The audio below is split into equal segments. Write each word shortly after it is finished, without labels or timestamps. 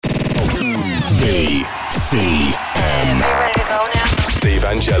BCM. Ready to go now? Steve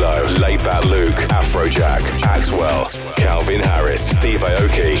Angelo, Laidback Luke, Afrojack, Axwell, Calvin Harris, Steve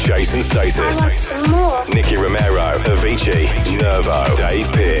Aoki, Jason Status, Nicky Romero, Avicii, Nervo,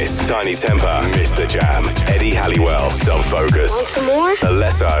 Dave Pearce, Tiny Temper, Mr. Jam, Eddie Halliwell, Some Focus, Want some more?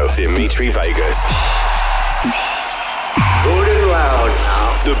 Alesso, Dimitri Vegas. Good and loud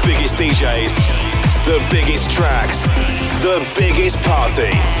now. The biggest DJs, the biggest tracks, the biggest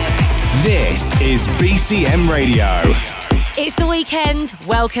party. This is BCM Radio. It's the weekend.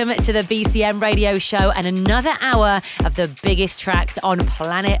 Welcome to the BCM Radio Show and another hour of the biggest tracks on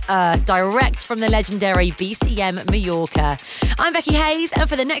planet Earth, direct from the legendary BCM Mallorca. I'm Becky Hayes, and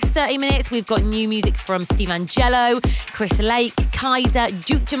for the next 30 minutes, we've got new music from Steve Angelo, Chris Lake, Kaiser,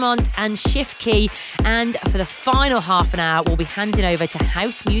 Duke Dumont, and Shift Key. And for the final half an hour, we'll be handing over to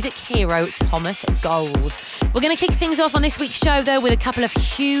house music hero Thomas Gold. We're going to kick things off on this week's show, though, with a couple of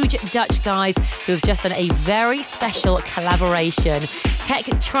huge Dutch guys who have just done a very special collaboration. Tech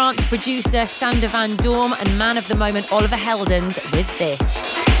trance producer Sander van Dorm and man of the moment Oliver Heldens with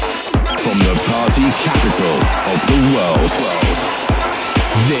this. From the party capital of the world,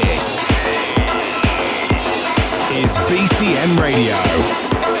 this is BCM Radio.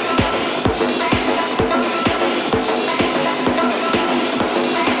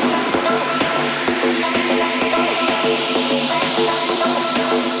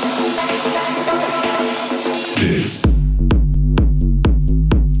 This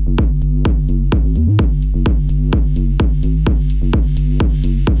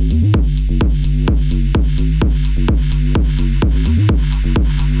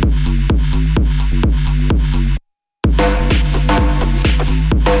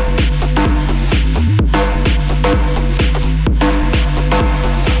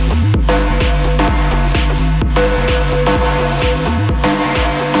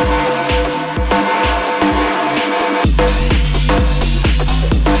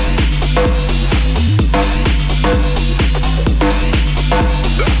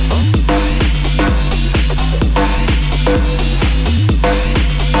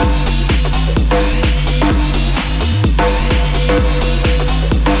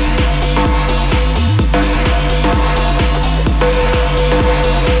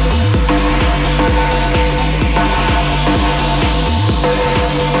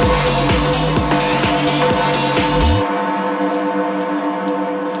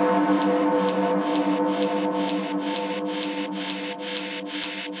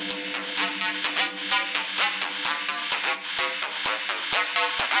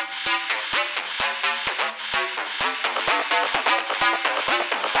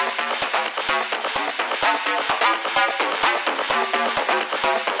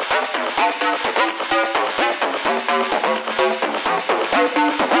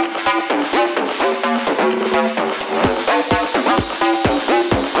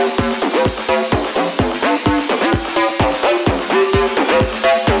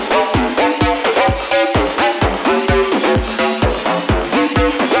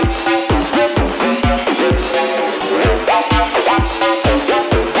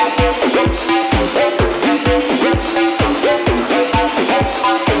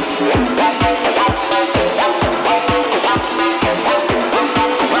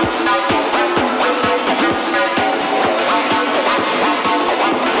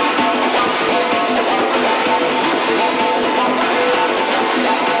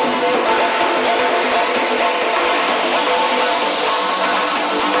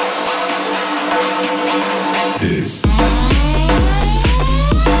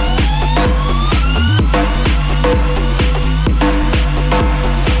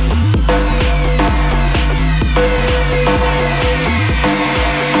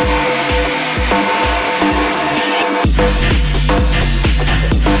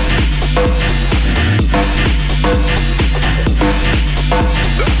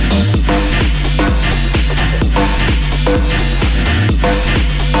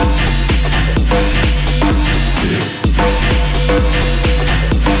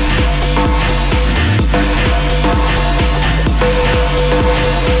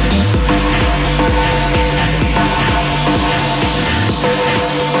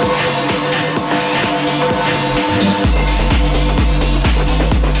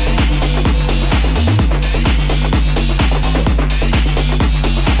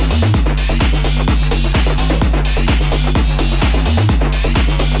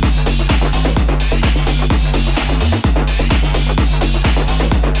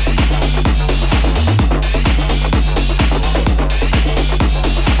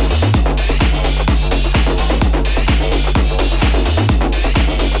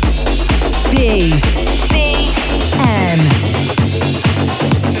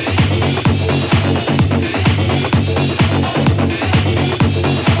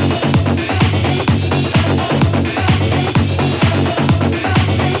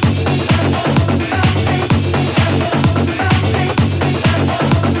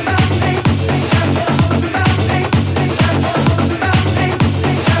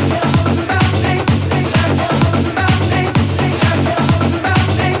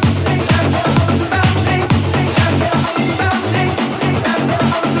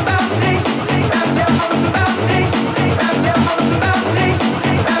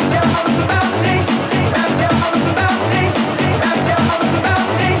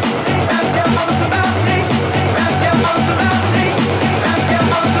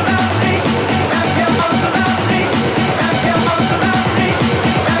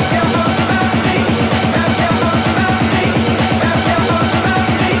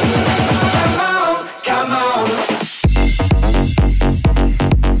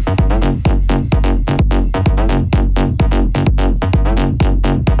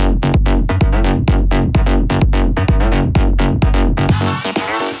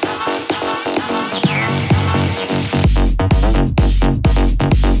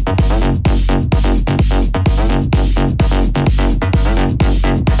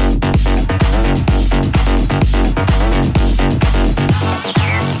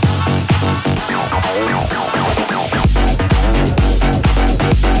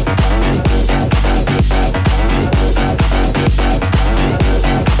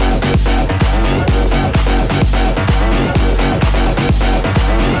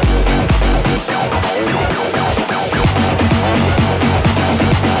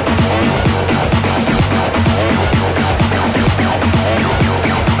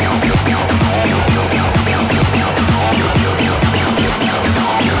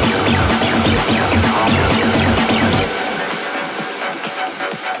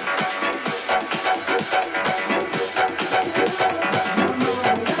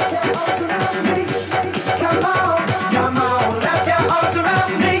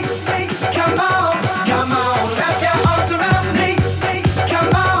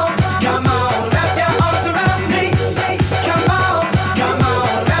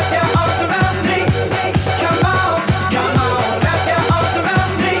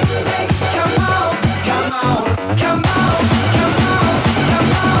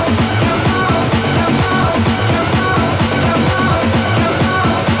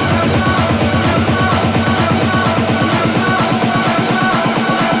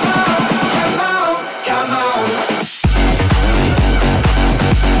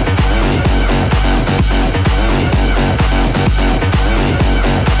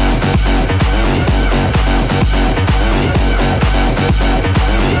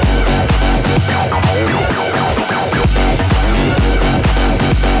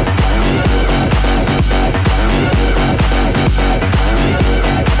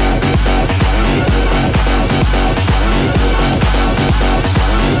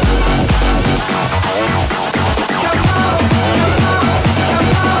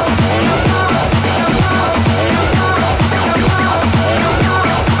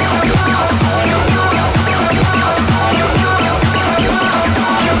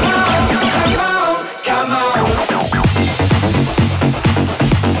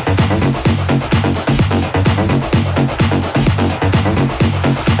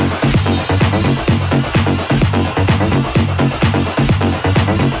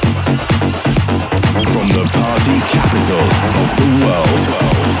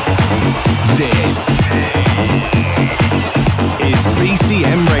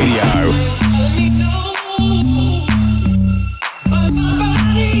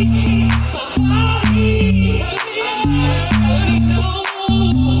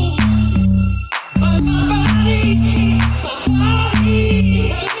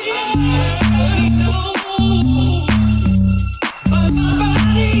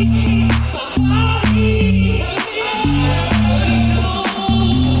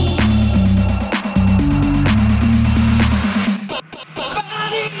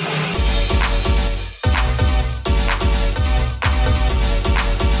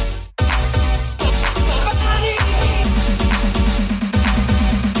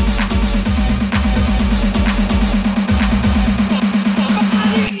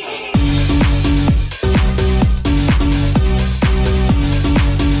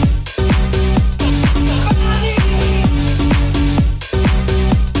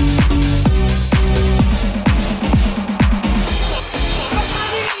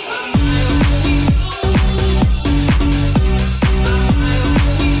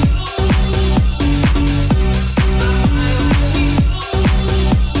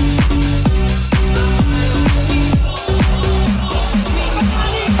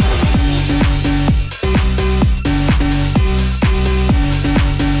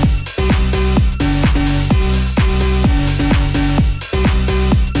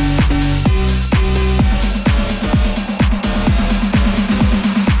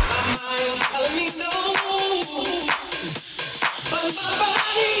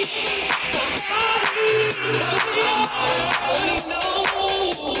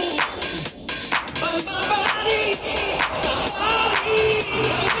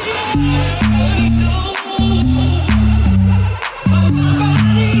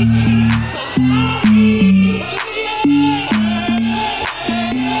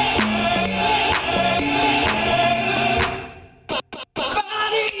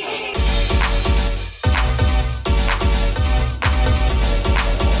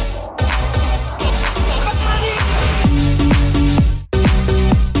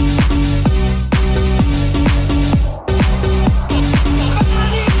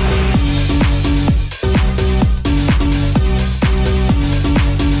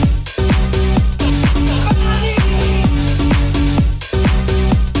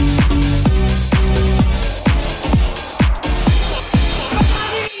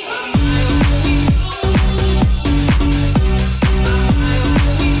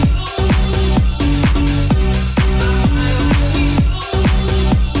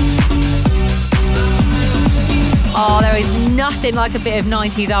nothing like a bit of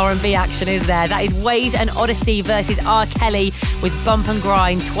 90s R&B action, is there? That is Waze and Odyssey versus R. Kelly with Bump and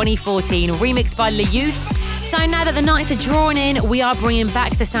Grind 2014, remixed by Le Youth. So now that the nights are drawing in, we are bringing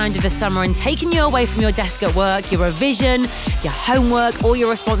back the sound of the summer and taking you away from your desk at work, your revision, your homework, all your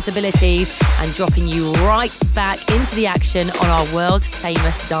responsibilities, and dropping you right back into the action on our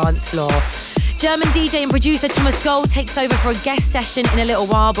world-famous dance floor. German DJ and producer Thomas Gold takes over for a guest session in a little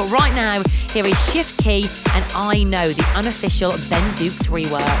while, but right now, here is Shift Key and I Know, the unofficial Ben Dukes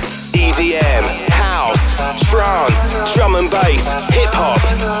rework. EDM, house, trance, drum and bass, hip-hop,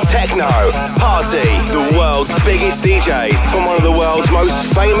 techno, party. The world's biggest DJs from one of the world's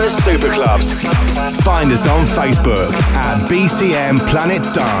most famous superclubs. Find us on Facebook at BCM Planet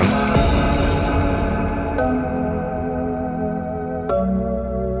Dance.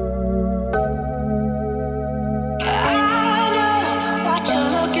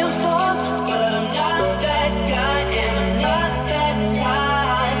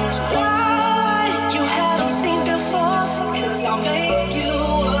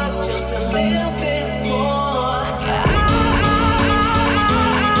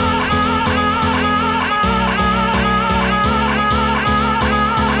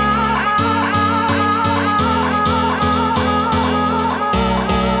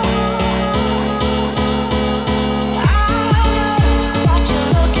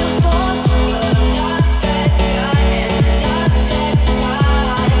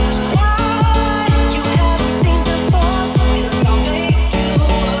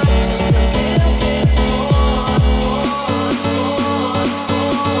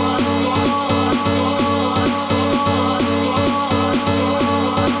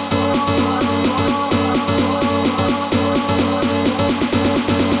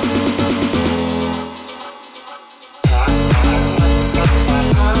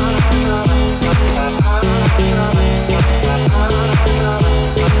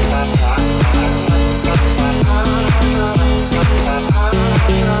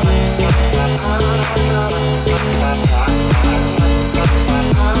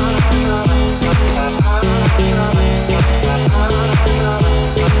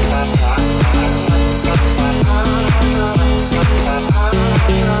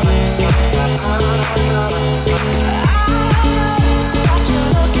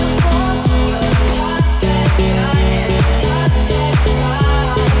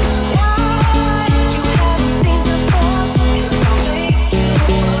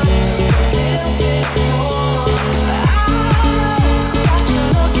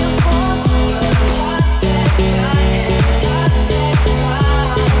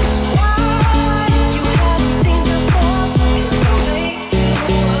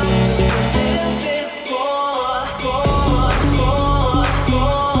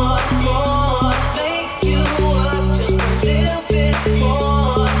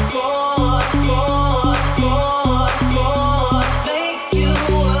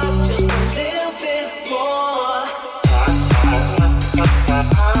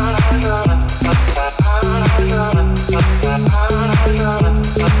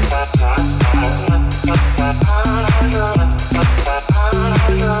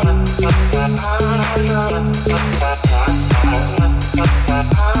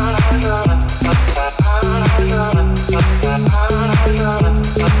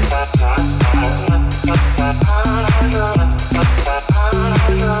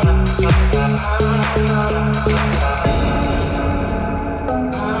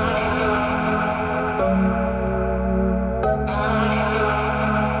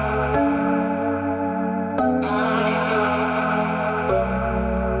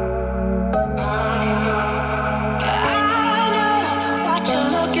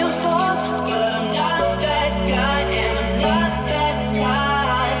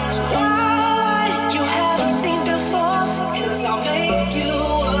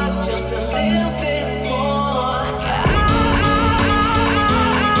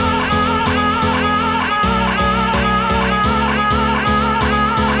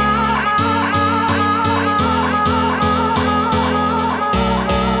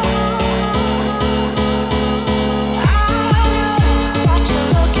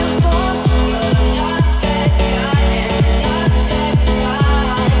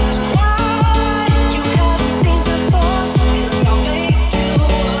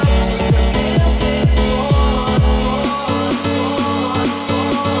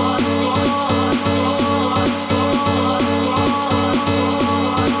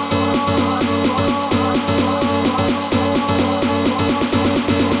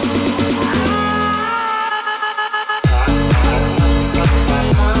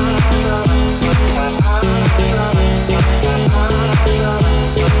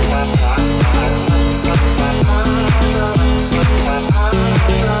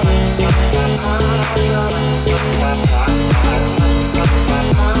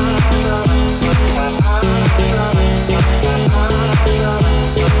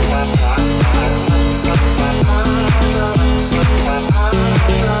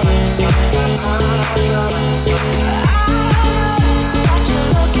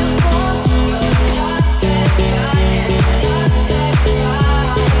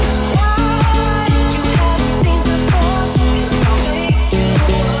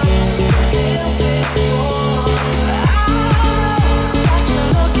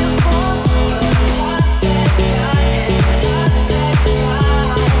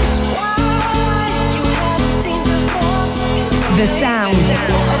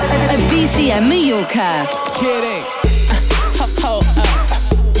 at BCM Mallorca. Kidding. Hold up.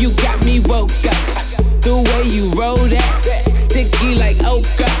 You got me woke up. The way you roll that, sticky like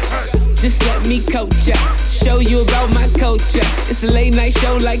okra. Just let me coach ya. Show you about my culture. It's a late night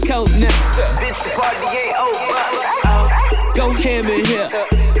show like Conan. Bitch, the party ain't over. Go ham in here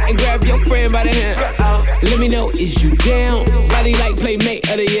and grab your friend by the hand. Let me know, is you down? Body like playmate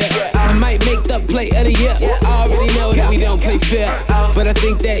of the year. I might make the play of the year. I already know that we don't play fair, but I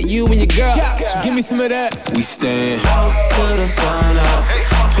think that you and your girl should give me some of that. We stand out to the sun up,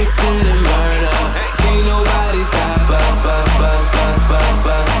 twisted and burn up. Ain't nobody stop us, out to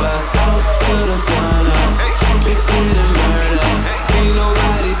the sun up, twisted and burn up. Ain't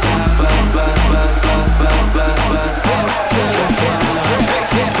nobody stop us, out to the sun up,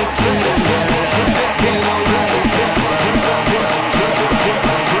 twisted and burn up. Ain't nobody stop us.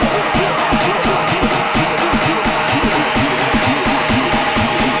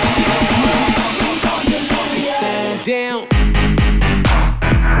 Down.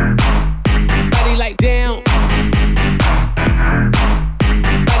 Body like down.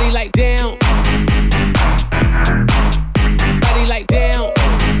 Body like down. Body like down.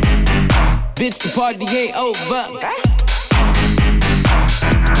 Bitch, the party ain't over.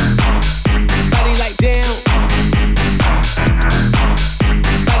 Body like down.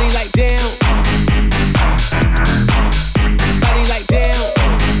 Body like down. Body like down.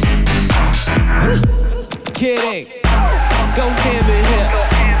 Kidding. Go ham in here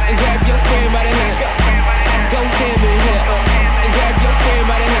and grab your friend by the hand. Go ham in here and grab your friend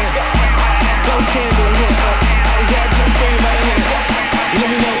by the hand. Go ham in here and grab your friend by the hand. Let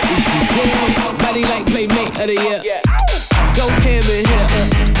me know if you down. Body like playmate of the year. Go ham in here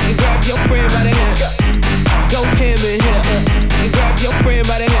and grab your friend by the hand. Go ham in here and grab your friend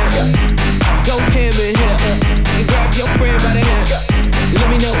by the hand. Go ham in here and grab your friend by the hand. Let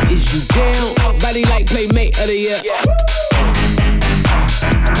me know, is you down? Body like playmate of the year.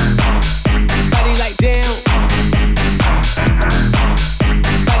 Body like down.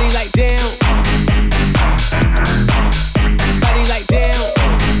 Body like down. Body like down.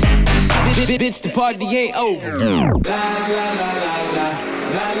 Bitch, the party ain't over.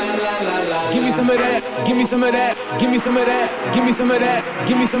 Give me some of that. Give me some of that. Give me some of that. Give me some of that.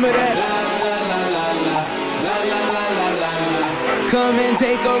 Give me some of that. Come and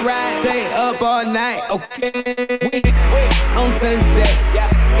take a ride, stay up all night, okay? On sunset,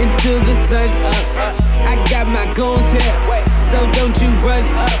 until the sun up. I got my goons here, so don't you run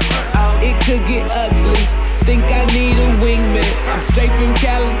up. It could get ugly, think I need a wingman. I'm straight from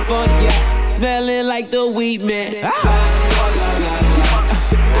California, smelling like the weed man. I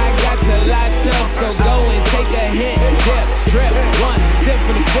got to light up, so go and take a hit, dip, drip, one sip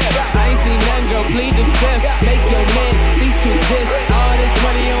for the fifth. I ain't seen none, girl, plead the fifth. Make your man cease to exist. All this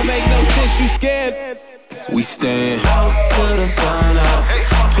money don't make no sense, you scared? We stand out to the sun up,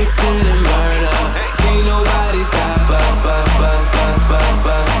 twisted and burn up. Ain't nobody stop us, out to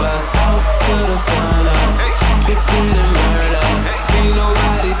the sun up, twisted and burn up. Ain't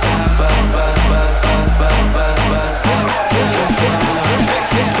nobody stop us, out to the sun up, twisted and burn up.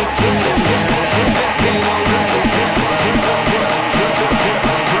 Ain't nobody stop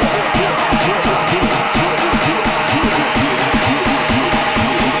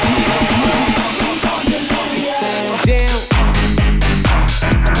down.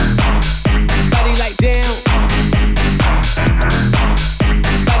 Body like down.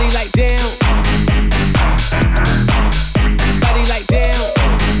 Body like down. Body like down.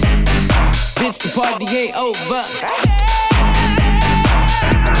 Bitch, the party ain't over.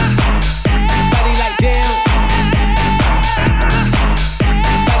 Body like down.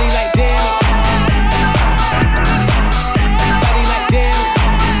 Body like down. Body like down.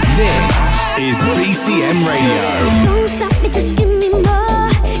 This is BCM Radio. Don't stop me, just give me more.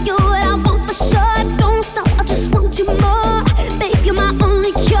 You're what I want for sure. Don't stop, I just want you more. Babe, you're my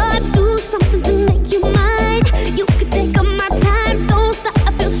only cure. Do something to make you mine. You could take all my time. Don't stop, I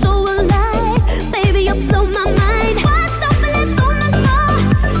feel so alive. Baby, you blow my mind. What's up, and there's so much more.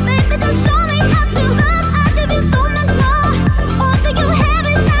 Baby, just show me how to love. I'll give you so much more. All that you have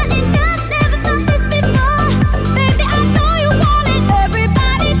is not enough. Never felt this before. Baby, I know you want it.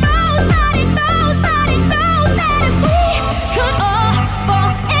 Everybody knows, body knows, body knows that if we could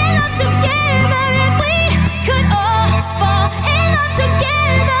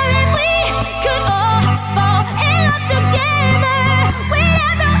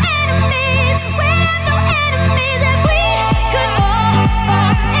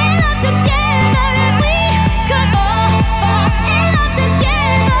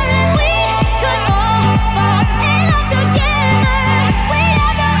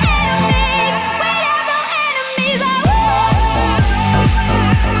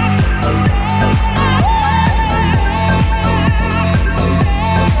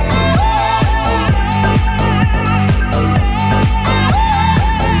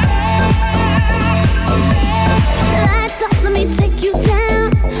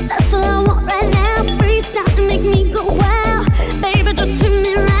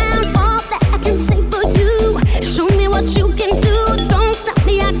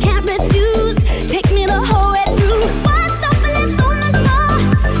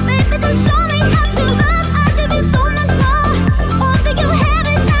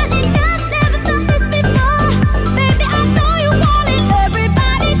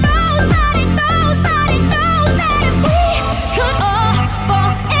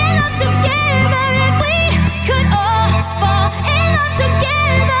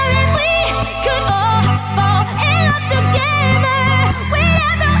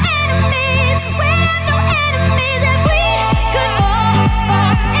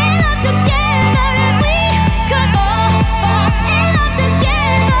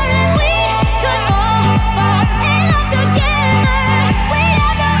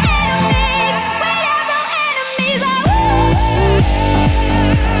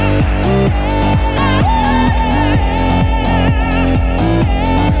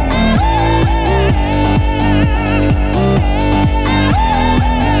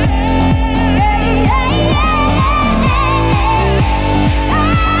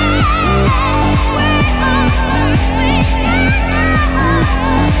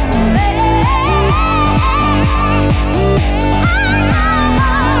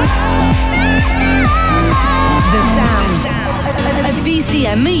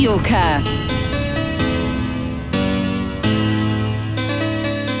Mallorca.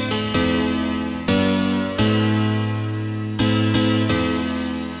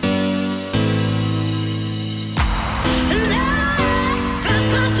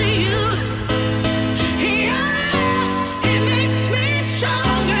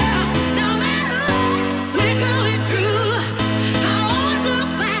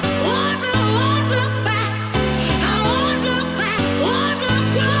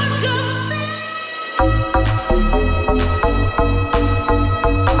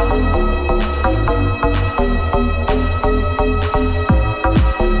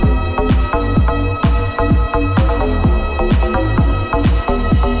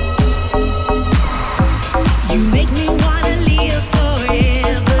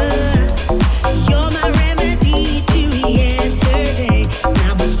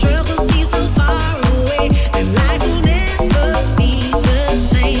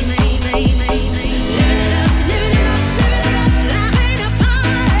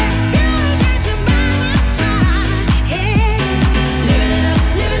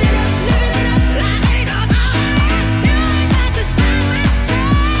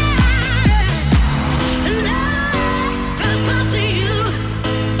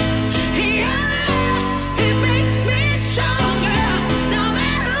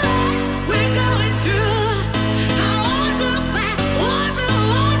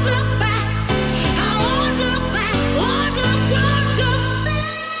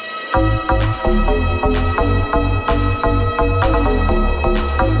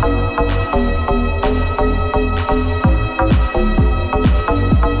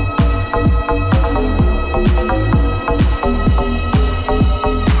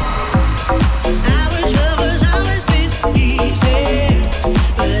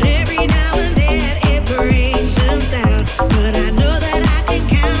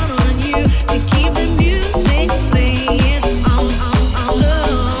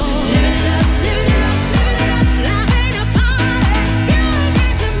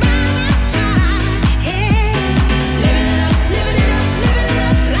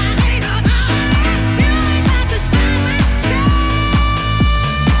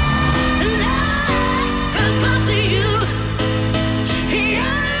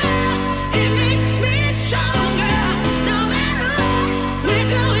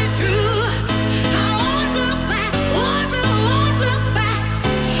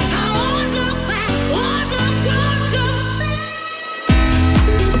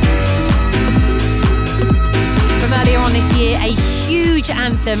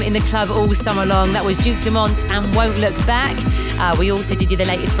 Anthem in the club all summer long. That was Duke Dumont and Won't Look Back. We also did you the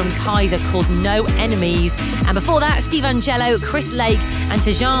latest from Kaiser called No Enemies. And before that, Steve Angello, Chris Lake and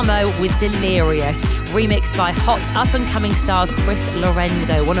Tajamo with Delirious. Remixed by hot up-and-coming star Chris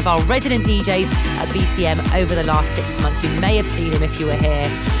Lorenzo, one of our resident DJs at BCM over the last 6 months. You may have seen him if you were here.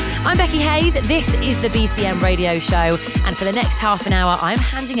 I'm Becky Hayes. This is the BCM Radio Show. And for the next half an hour, I'm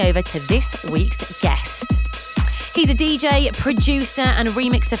handing over to this week's guest. He's a DJ, producer and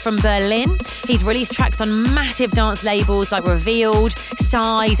remixer from Berlin. He's released tracks on massive dance labels like Revealed,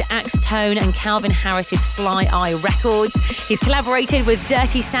 Size, Axtone and Calvin Harris's Fly Eye Records. He's collaborated with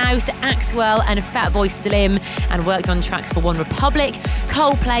Dirty South, Axwell and Fatboy Slim and worked on tracks for One Republic,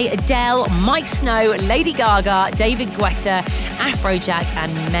 Coldplay, Adele, Mike Snow, Lady Gaga, David Guetta, Afrojack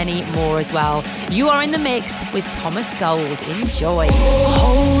and many more as well. You are in the mix with Thomas Gold. Enjoy.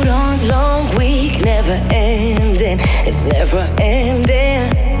 Hold on, long week, never ending. It's never ending.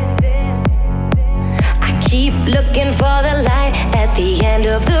 I keep looking for the light at the end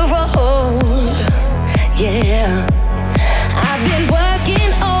of the road. Yeah, I've been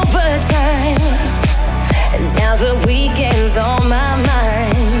working overtime, and now the weekend's on my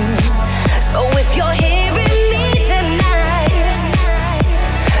mind. So if you're hearing me tonight,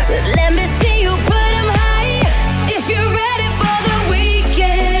 let me see you put 'em high. If you're ready for the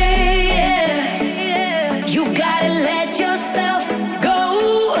weekend, you gotta let yourself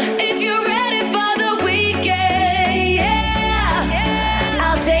go. If you're ready for the weekend, yeah,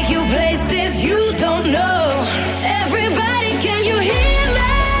 I'll take you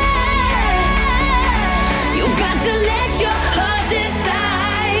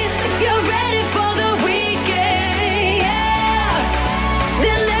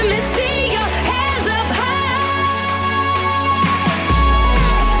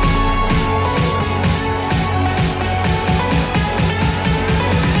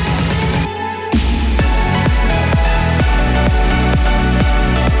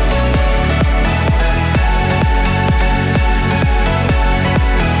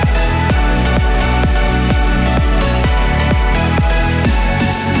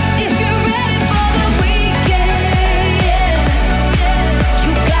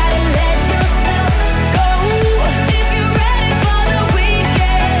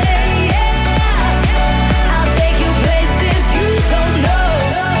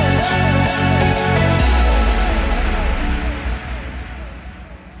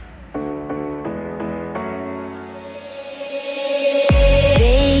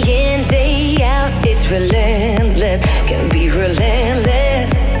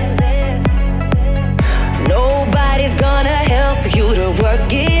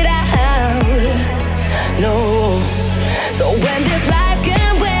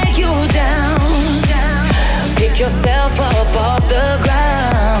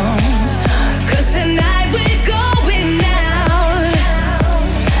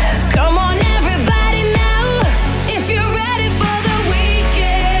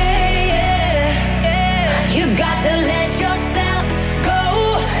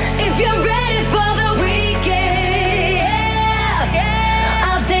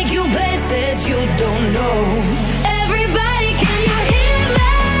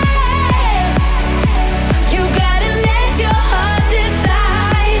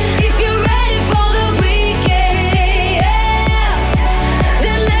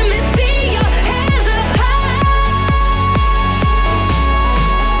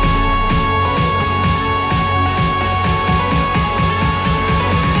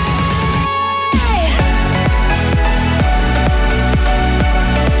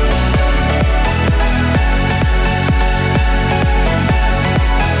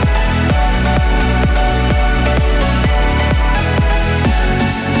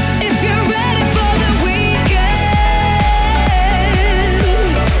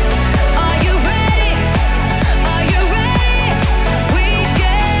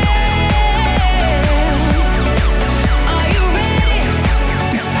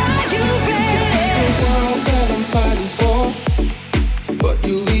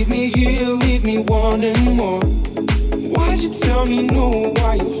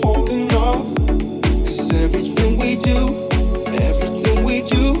why you're holding off. 'Cause everything we do,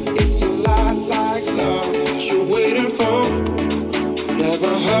 it's a lot like love. What you're waiting for,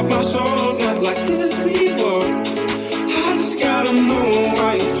 never hurt my soul, not like this before. I just gotta know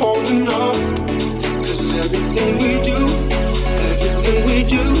why you're holding off. 'Cause everything we do,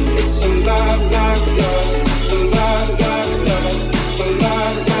 it's a lot like love. A lot like love. A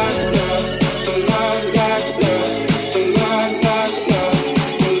lot like love. A lot like love. A lot like love.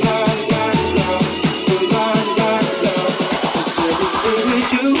 A lot like love. A lot like love. 'Cause everything we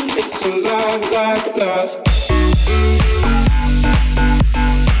do, it's a lot like love.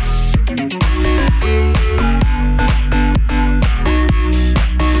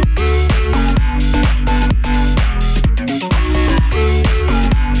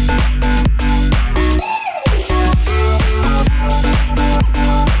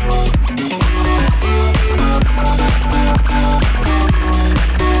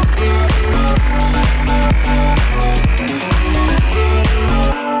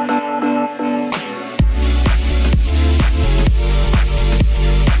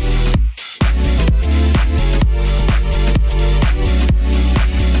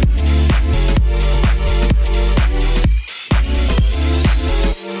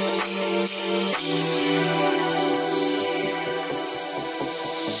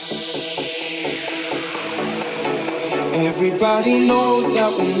 Everybody knows that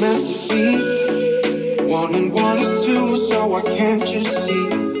we're meant to be. 1 and 1 is 2, so I can't just see.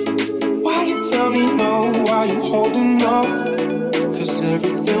 Why you tell me no, why you holding off? 'Cause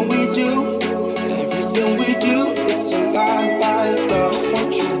everything we do, it's a lot like love. What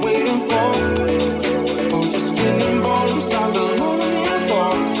you waiting for? Oh, your skin and bones, I've been longing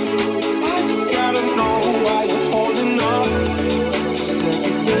for. I just gotta know why you're holding off. 'Cause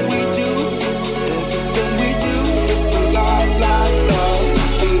everything we do, it's a lot like love.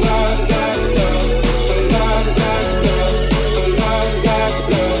 A lot like love. A lot like love. A lot like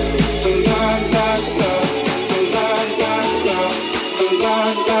love. A lot like love. A lot like love. A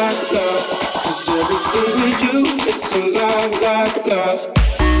lot like love. 'Cause everything we do, it's a lot like love.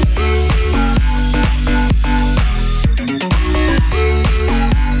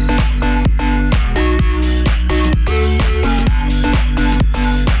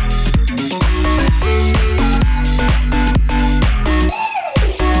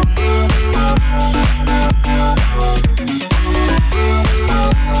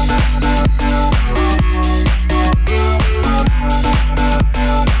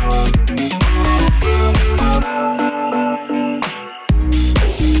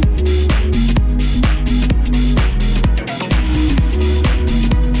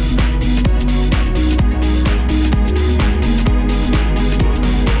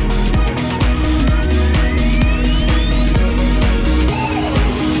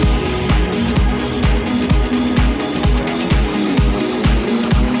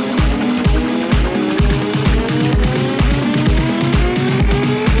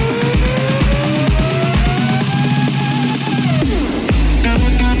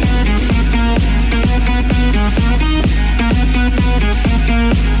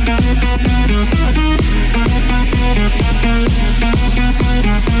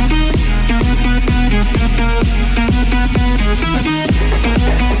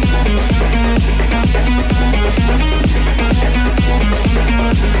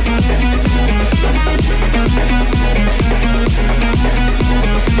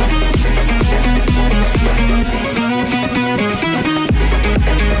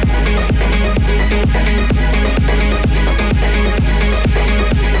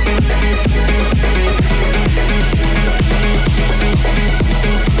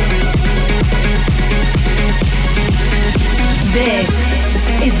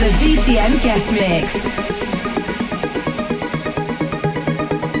 BCM Guest Mix.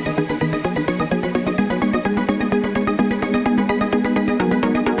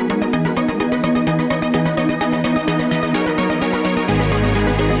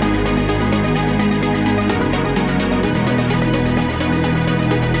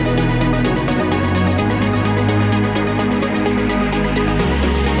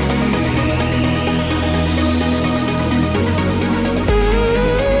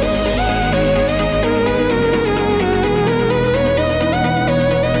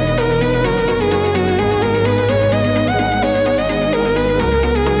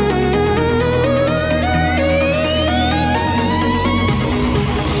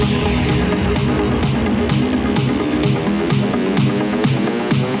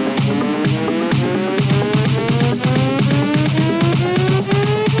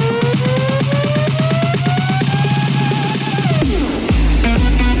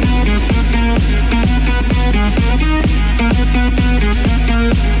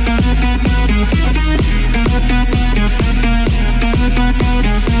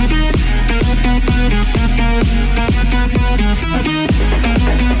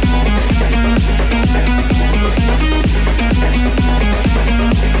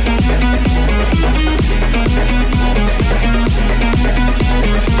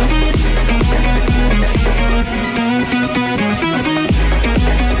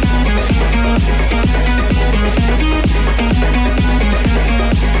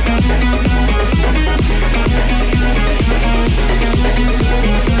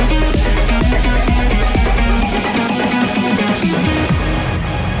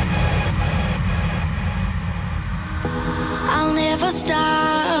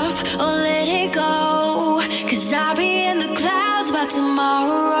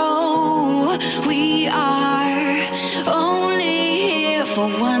 for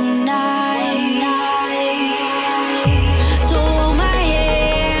one night. So hold my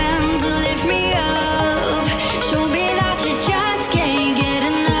hand, lift me up, show me that you just can't get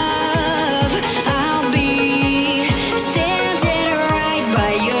enough. I'll be standing right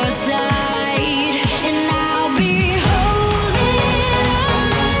by your side, and I'll be holding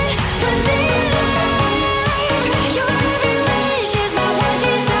on for dear life. Your every wish is my one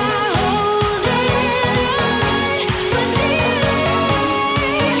desire. Holding on for dear life.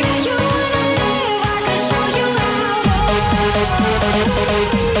 You wanna live, I can show you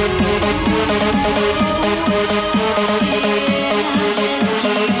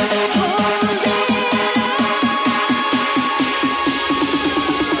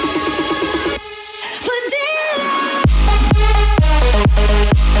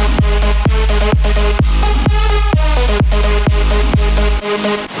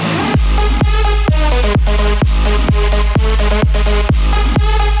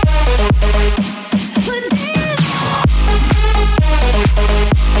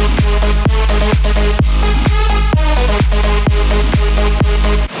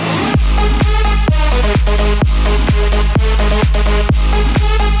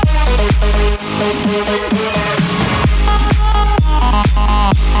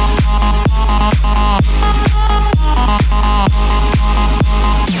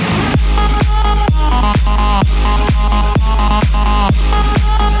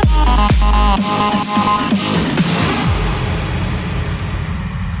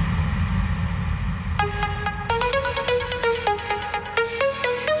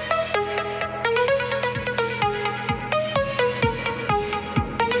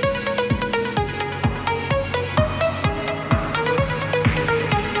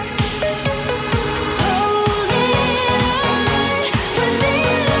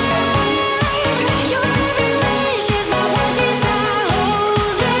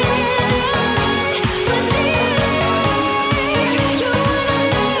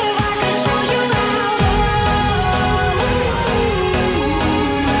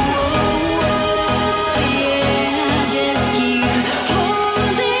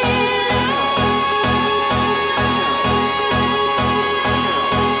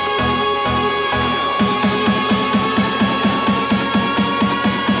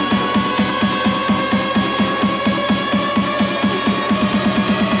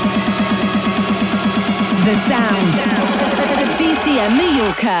The sound of BCM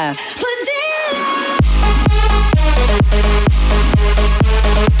Mallorca.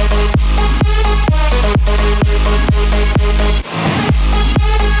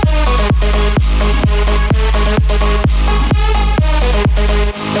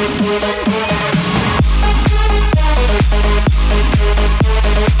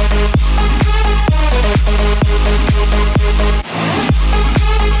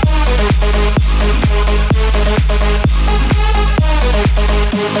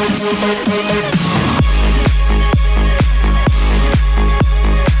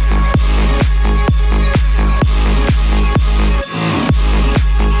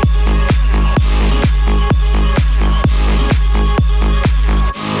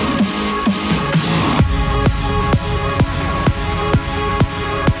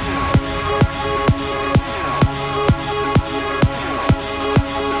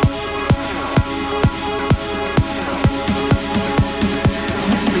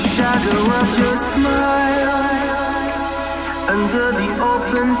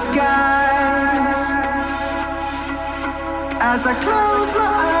 As I close my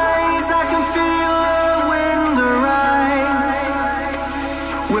eyes, I can feel the wind arise.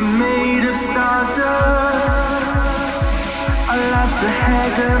 We're made of stardust, our love's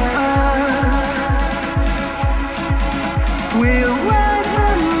ahead of us. We'll ride the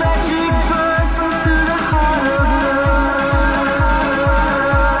magic bus into the heart of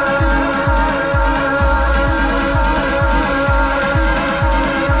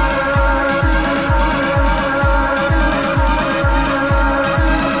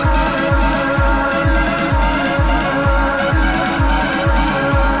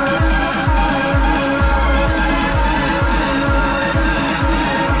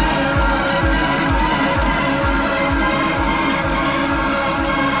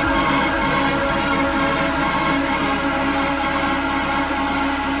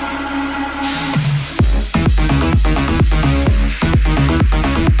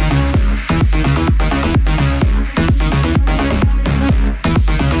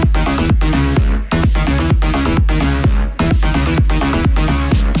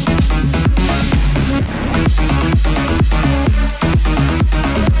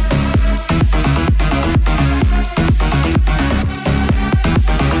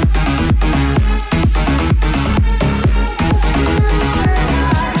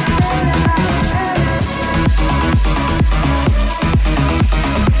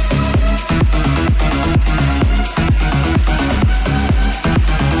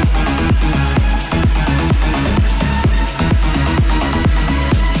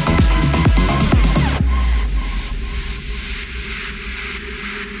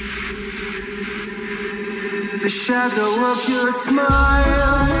shadow of your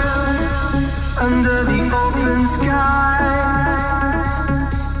smile under the open sky.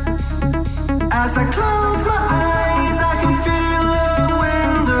 As I close my eyes, I can feel the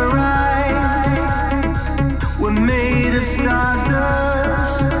wind arise. We're made of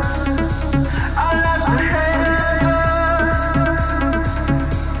stardust. Our lives ahead of us.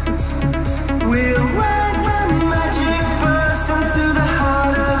 We'll ride the magic bus into the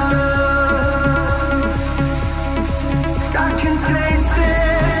heart of love. I can taste it,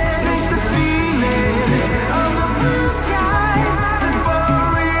 taste the feeling of the blue skies and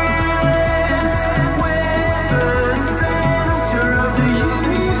falling. We're the center of the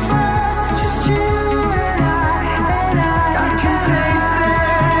universe, just you and I. I can taste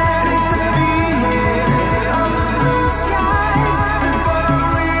it, taste the feeling of the blue skies and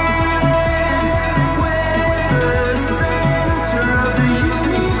falling. We're the center of the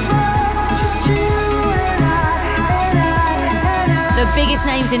universe, just you and I. The biggest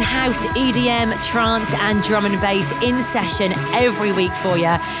names in house, EDM, trance and drum and bass in session every week for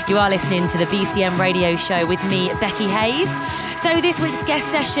you. You are listening to the BCM radio show with me, Becky Hayes. So this week's guest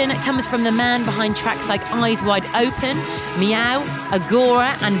session comes from the man behind tracks like Eyes Wide Open, Meow,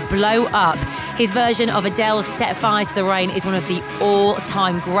 Agora and Blow Up. His version of Adele's Set Fire to the Rain is one of the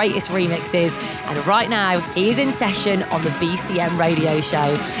all-time greatest remixes. And right now, he is in session on the BCM radio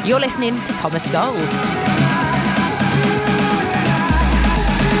show. You're listening to Thomas Gold.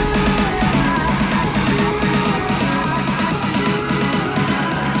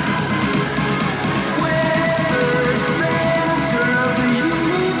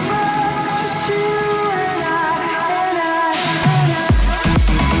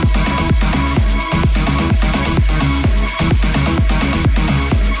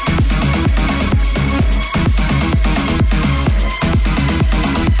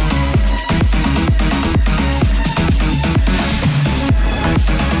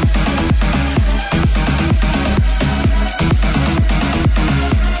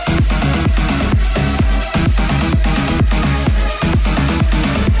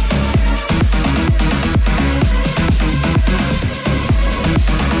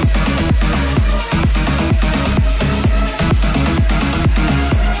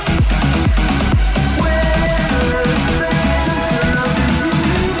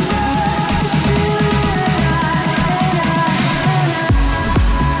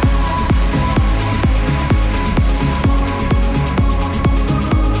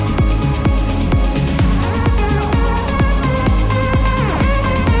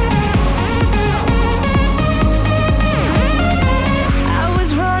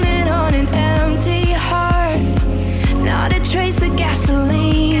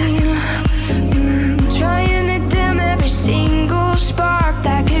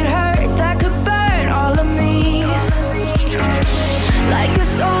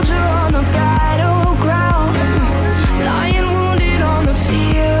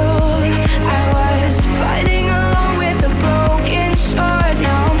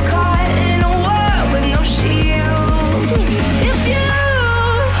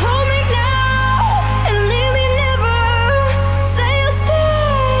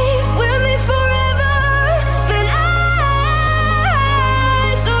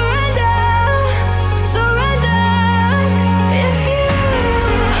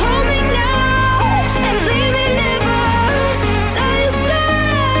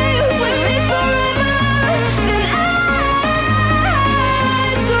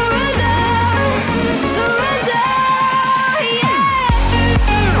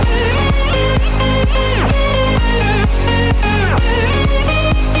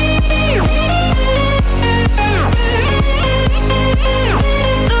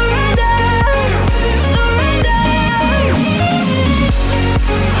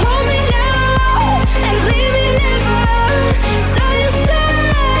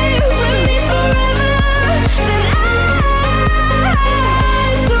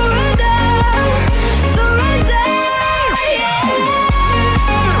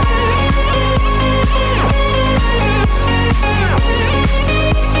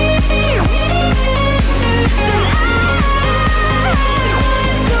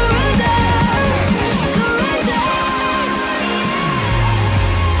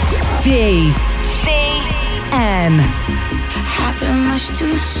 BCM. Happened much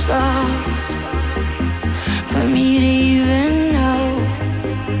too slow for me to even know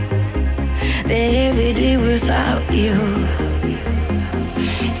that every day without you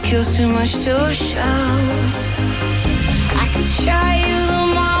kills too much to show. I could show you the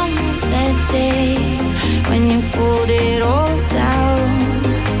moment that day when you pulled it all down,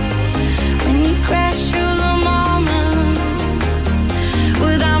 when you crashed through the moment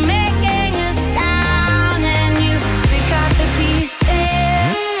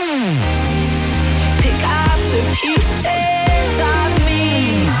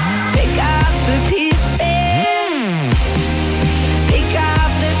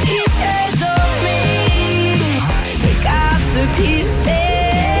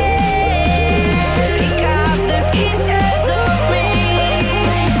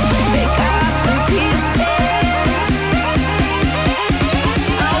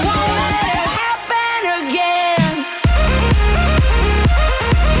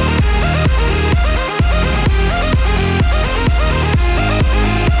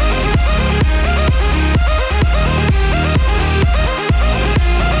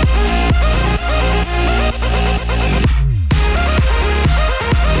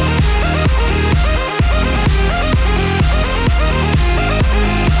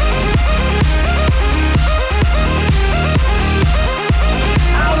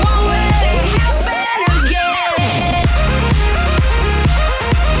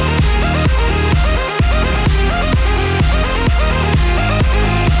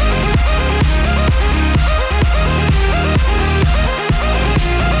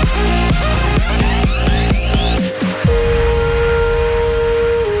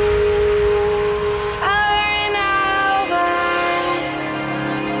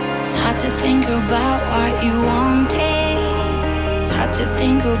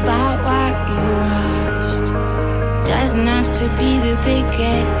think about what you lost. Doesn't have to be the big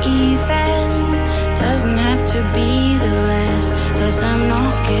get even. Doesn't have to be the last, 'cause I'm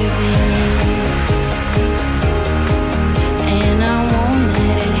not giving in. And I won't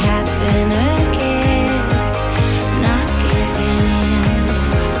let it happen again. Not giving in.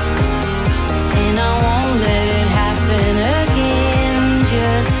 And I won't let it happen again.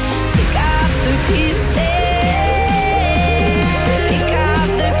 Just pick up the pieces. Pick up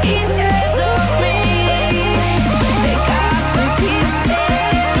the pieces of me. Pick up the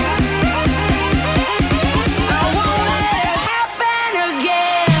pieces. I won't let it happen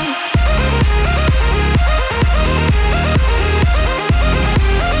again.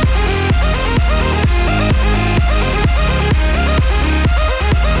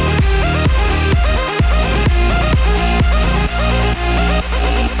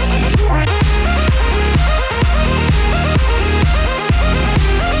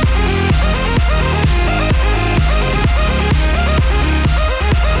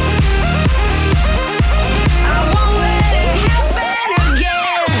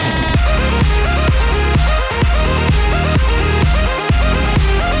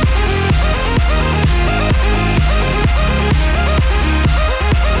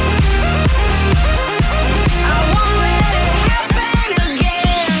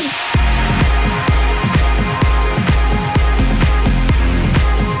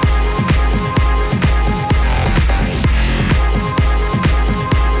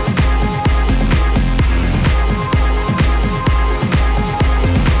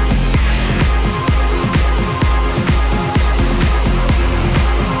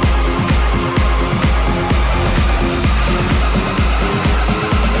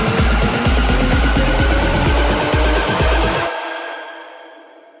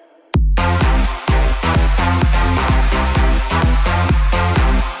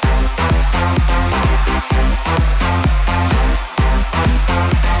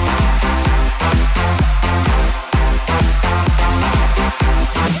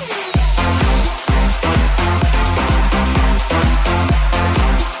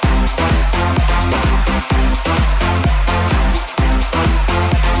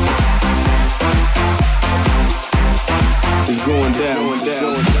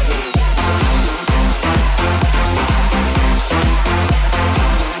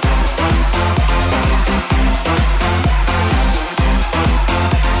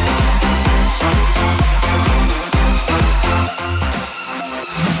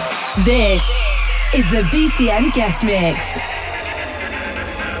 This is the BCM Guest Mix.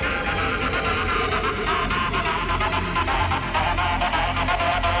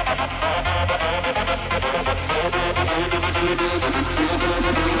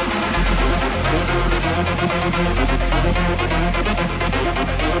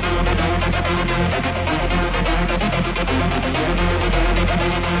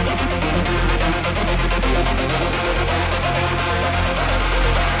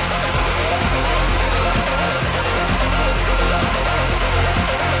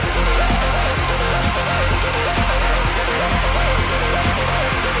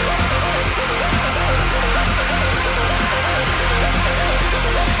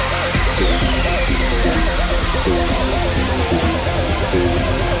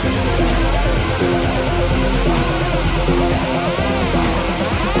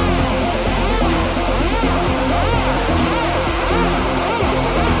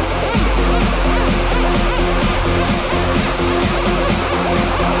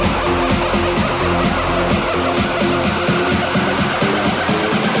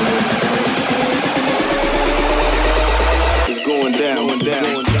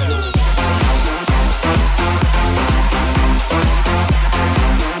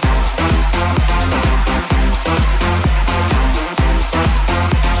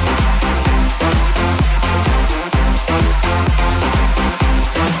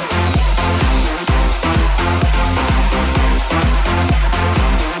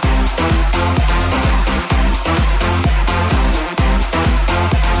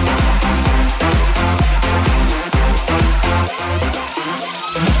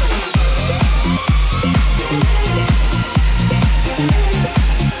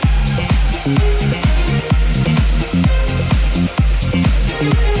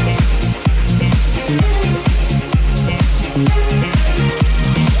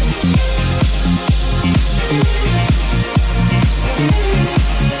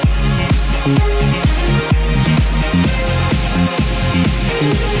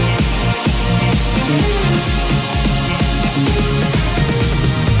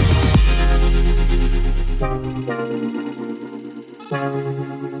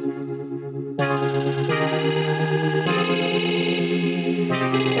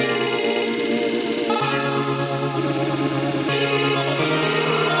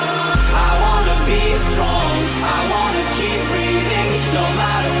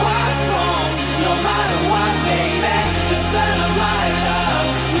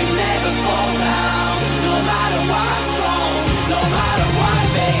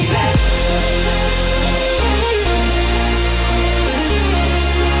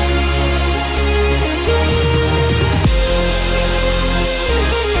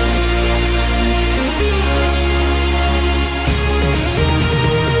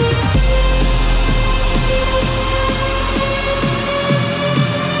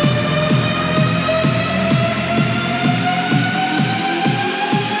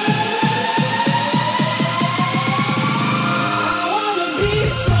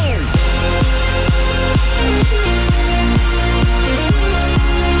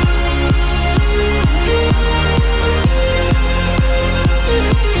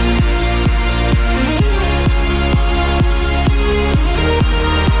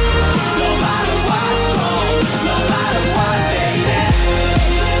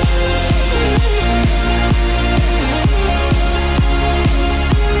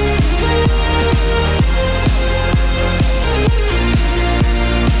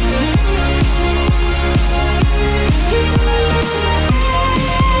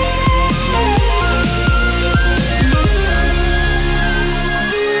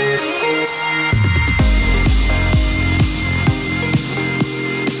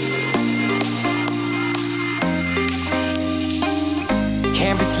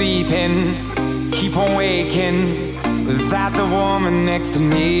 Can't be sleeping, keep on waking without the woman next to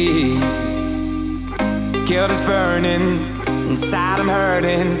me. Guilt is burning, inside I'm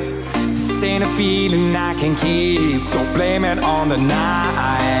hurting. This ain't a feeling I can keep. So blame it on the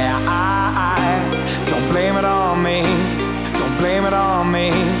night. Don't blame it on me. Don't blame it on me.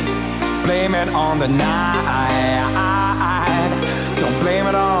 Blame it on the night. Don't blame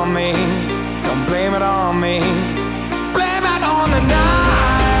it on me. Don't blame it on me. Blame it on the night.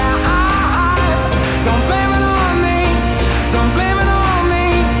 Don't blame it on me. Don't blame it on me.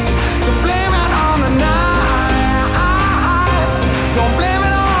 So blame it on the night. Don't blame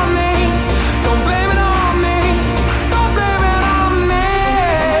it on me. Don't blame it on me. Don't blame it on me.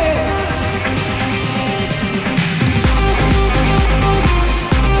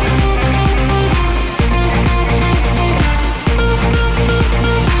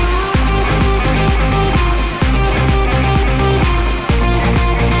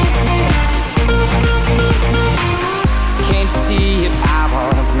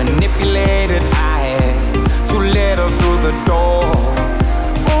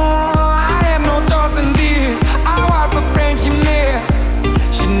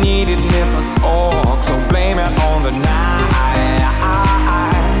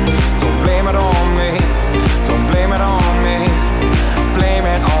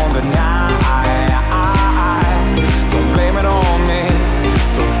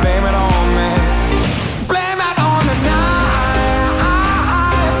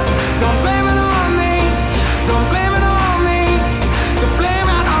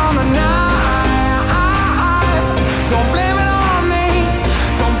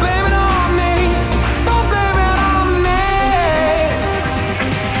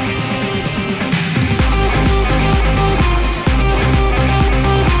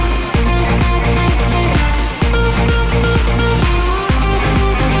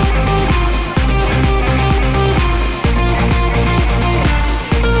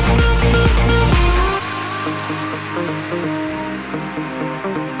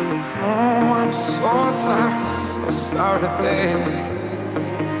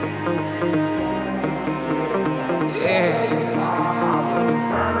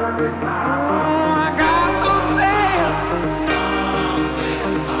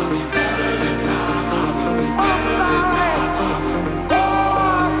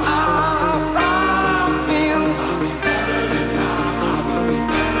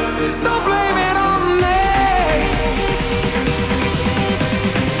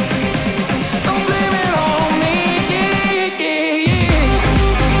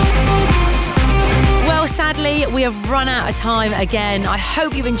 we have run out of time again. I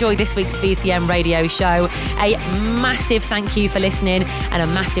hope you enjoyed this week's BCM radio show. A massive thank you for listening, and a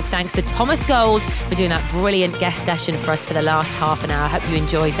massive thanks to Thomas Gold for doing that brilliant guest session for us for the last half an hour. I hope you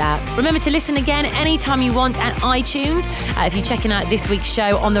enjoyed that. Remember to listen again anytime you want at iTunes. If you're checking out this week's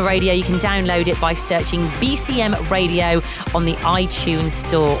show on the radio, you can download it by searching BCM Radio on the iTunes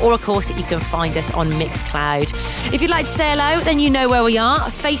store, or of course you can find us on Mixcloud. If you'd like to say hello, then you know where we are.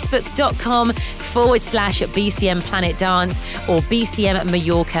 Facebook.com/BCM Planet Dance or BCM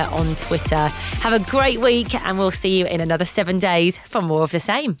Mallorca on Twitter. Have a great week, and we'll see you in another 7 days for more of the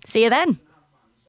same. See you then.